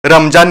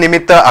रमजान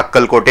निमित्त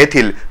अक्कलकोट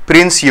येथील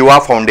प्रिन्स युवा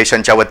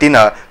फाउंडेशनच्या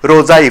वतीनं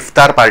रोजा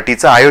इफ्तार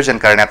पार्टीचं आयोजन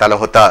करण्यात आलं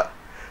होतं।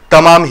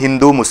 तमाम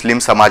हिंदू मुस्लिम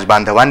समाज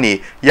बांधवांनी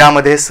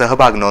यामध्ये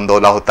सहभाग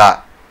नोंदवला होता।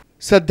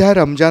 सध्या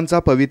रमजानचा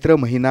पवित्र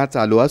महिना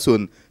चालू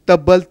असून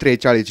तब्बल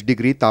 43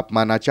 डिग्री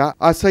तापमानाच्या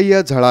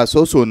असह्य झळा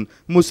सोसून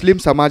मुस्लिम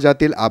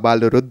समाजातील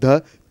आबालवृद्ध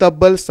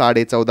तब्बल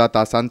 14.5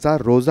 तासांचा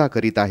रोजा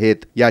करीत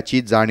आहेत।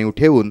 याची जाणीव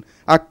ठेवून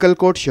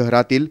अक्कलकोट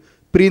शहरातील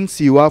प्रिन्स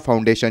युवा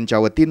फाउंडेशनच्या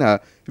वतीनं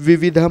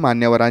विविध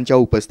मान्यवरांच्या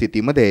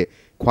उपस्थितीमध्ये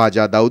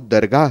ख्वाजा दाऊद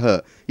दरगाह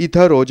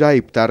इथं रोजा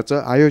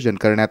इफ्तारचं आयोजन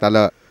करण्यात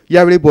आलं।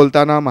 यावेळी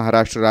बोलताना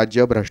महाराष्ट्र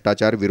राज्य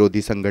भ्रष्टाचार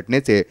विरोधी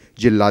संघटनेचे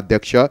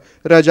जिल्हाध्यक्ष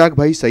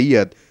रजाकभाई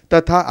सय्यद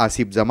तथा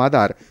आसिफ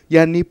जमादार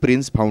यांनी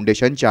प्रिन्स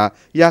फाउंडेशनच्या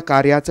या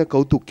कार्याचं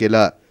कौतुक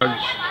केलं।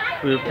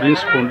 प्रिन्स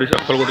फाउंडेशन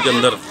अक्कलकोट के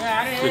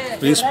अंदर एक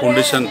प्रिन्स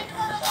फाउंडेशन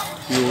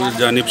की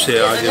जानिब से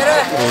आज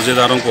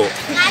रोज़ेदारों को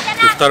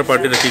इफ्तार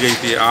पार्टी रखी गई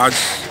थी। आज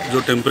जो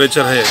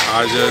टेम्परेचर है,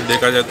 आज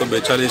देखा जाए तो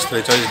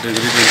 42-43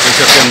 डिग्री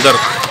टेम्परेचर के अंदर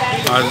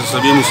आज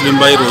सभी मुस्लिम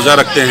भाई रोज़ा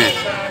रखते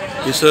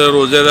हैं। इस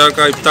रोज़ेदार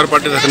का इफ्तार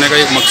पार्टी रखने का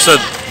एक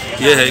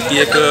मकसद ये है कि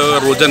एक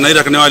रोज़ा नहीं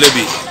रखने वाले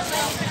भी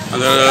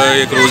अगर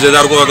एक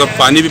रोज़ेदार को अगर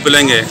पानी भी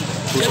पिलाएंगे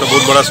तो उसका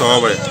बहुत बड़ा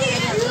स्वभाव है।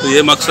 तो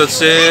ये मकसद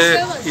से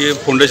ये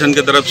फाउंडेशन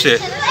की तरफ से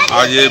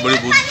आज ये बड़ी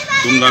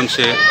धूमधाम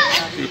से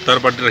इफ्तार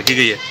पार्टी रखी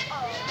गई है।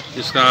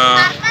 इसका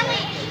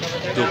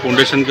जो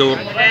फाउंडेशन के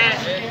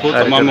को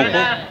तमामों को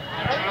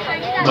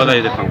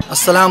बधाई देता हूँ।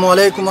 अस्सलाम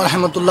वालेकुम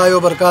रहमतुल्लाहि व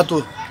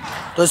बरकातुहू।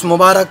 तो इस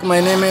मुबारक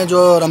महीने में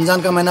जो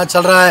रमज़ान का महीना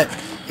चल रहा है,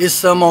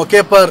 इस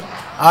मौके पर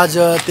आज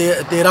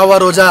 13वां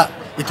रोज़ा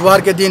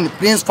इतवार के दिन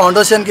प्रिंस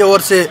फाउंडेशन की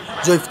ओर से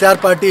जो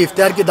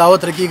इफ्तार की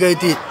दावत रखी गई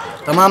थी।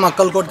 तमाम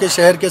अक्कलकोट के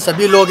शहर के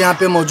सभी लोग यहाँ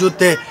पे मौजूद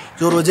थे।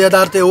 जो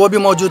रोज़ेदार थे वो भी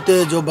मौजूद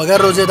थे, जो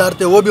बगैर रोज़ेदार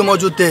थे वो भी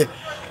मौजूद थे।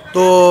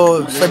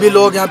 तो सभी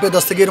लोग यहाँ पे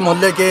दस्तगीर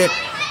मोहल्ले के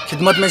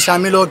खिदमत में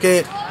शामिल हो के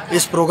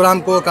इस प्रोग्राम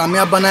को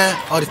कामयाब बनाए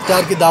और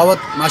इफ्तार की दावत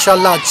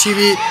माशाल्लाह अच्छी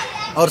हुई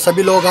और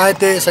सभी लोग आए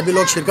थे, सभी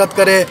लोग शिरकत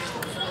करे,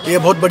 ये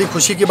बहुत बड़ी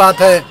खुशी की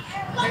बात है।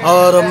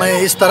 और मैं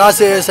इस तरह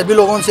से सभी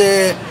लोगों से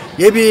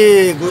ये भी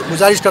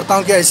गुजारिश करता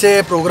हूँ कि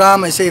ऐसे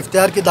प्रोग्राम, ऐसे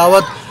इफ्तार की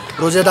दावत,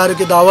 रोज़ेदारों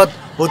की दावत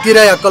होती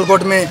रहे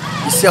अक्कलकोट में।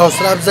 इससे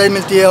हौसला अफजाई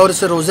मिलती है और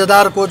इससे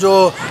रोज़ेदार को जो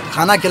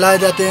खाना खिलाए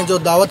जाते हैं, जो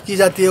दावत की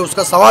जाती है,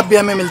 उसका सवाब भी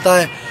हमें मिलता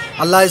है।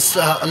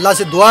 अल्लाह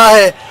से दुआ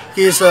है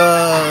कि इस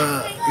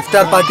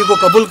इफ्तार पार्टी को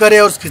कबूल करे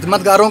और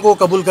खिदमतगारों को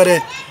कबूल करे।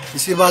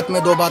 इसी बात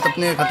में दो बात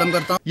अपने ख़त्म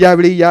करता हूँ।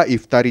 यावेळी या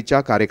इफ्तारीच्या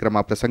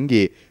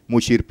कार्यक्रमाप्रसंगी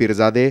मुशीर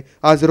पीरजादे,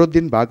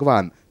 आजरुद्दीन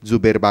बागवान,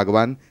 जुबेर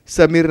बागवान,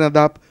 समीर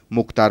नदाफ,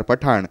 मुख्तार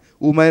पठाण,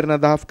 उमैर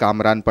नदाफ,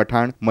 कामरान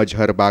पठाण,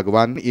 मजहर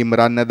बागवान,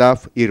 इमरान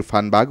नदाफ,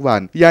 इरफान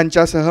बागवान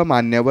यांच्यासह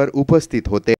मान्यवर उपस्थित होते।